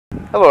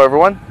Hello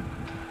everyone.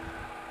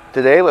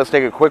 Today let's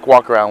take a quick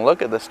walk around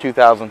look at this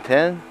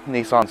 2010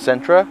 Nissan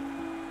Sentra.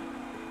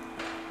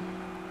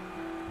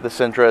 The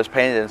Sentra is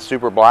painted in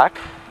super black,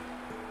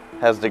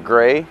 has the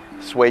gray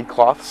suede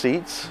cloth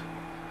seats.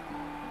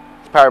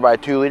 It's powered by a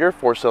 2-liter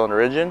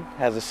 4-cylinder engine,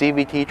 has a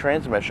CVT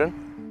transmission.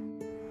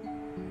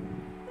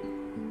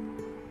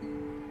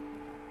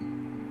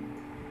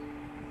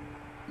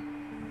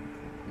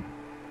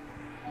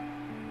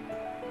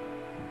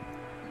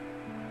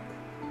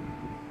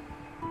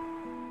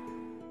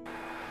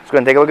 Let's go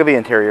ahead and take a look at the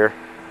interior.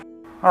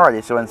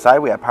 Alrighty, so inside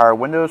we have power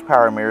windows,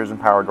 power mirrors, and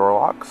power door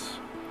locks.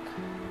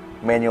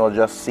 Manual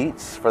adjust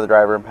seats for the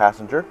driver and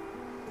passenger.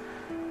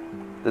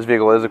 This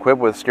vehicle is equipped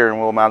with steering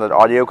wheel mounted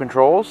audio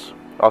controls.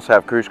 Also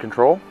have cruise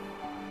control.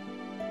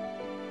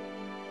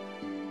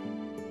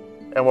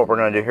 And what we're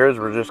going to do here is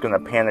we're just going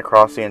to pan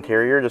across the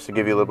interior just to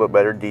give you a little bit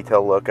better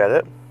detailed look at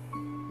it.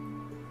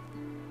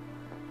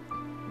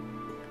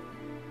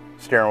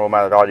 Steering wheel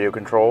mounted audio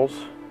controls.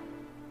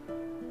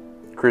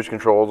 Cruise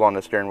controls on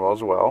the steering wheel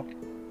as well.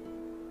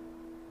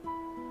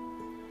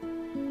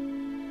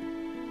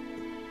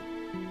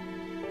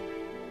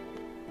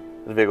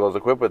 This vehicle is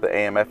equipped with the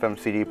AM/FM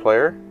CD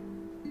player.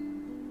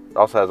 It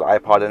also has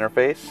iPod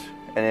interface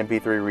and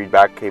MP3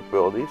 readback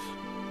capabilities.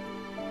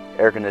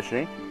 Air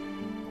conditioning.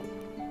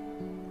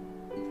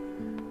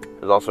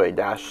 There's also a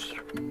dash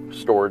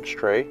storage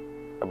tray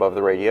above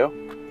the radio.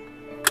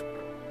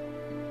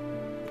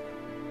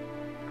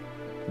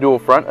 Dual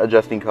front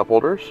adjusting cup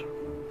holders.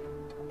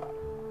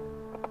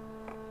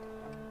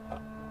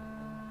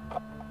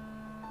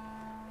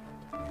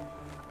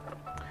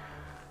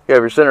 You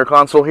have your center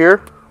console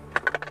here.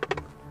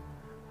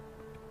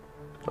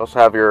 You also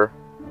have your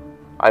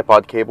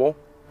iPod cable.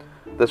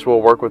 This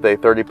will work with a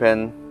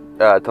 30-pin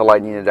to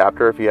lightning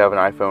adapter if you have an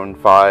iPhone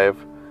 5,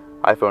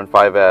 iPhone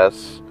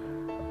 5S,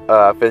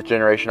 5th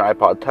generation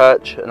iPod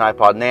Touch, an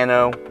iPod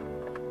Nano,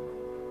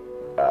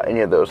 any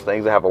of those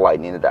things that have a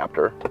lightning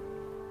adapter.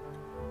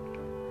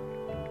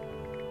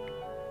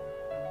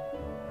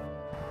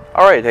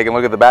 Alright, taking a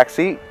look at the back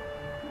seat.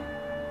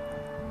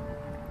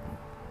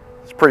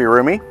 It's pretty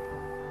roomy.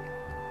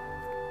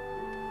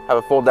 Have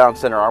a fold down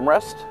center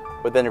armrest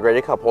with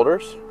integrated cup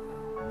holders.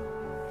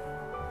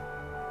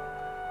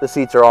 The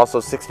seats are also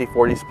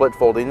 60/40 split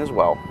folding as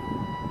well.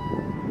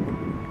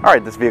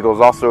 Alright, this vehicle is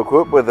also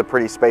equipped with a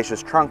pretty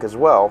spacious trunk as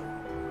well.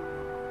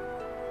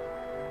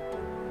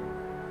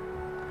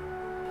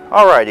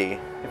 Alrighty,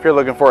 if you're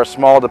looking for a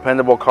small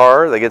dependable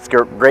car that gets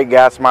great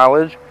gas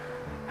mileage,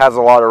 has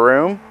a lot of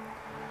room,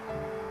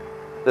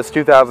 this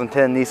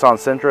 2010 Nissan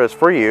Sentra is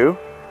for you.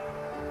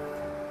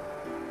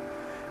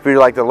 If you'd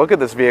like to look at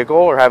this vehicle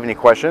or have any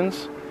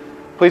questions,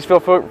 please feel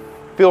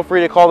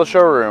free to call the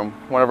showroom.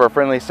 One of our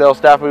friendly sales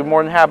staff will be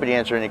more than happy to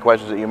answer any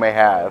questions that you may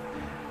have.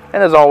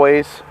 And as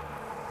always,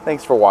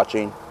 thanks for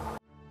watching.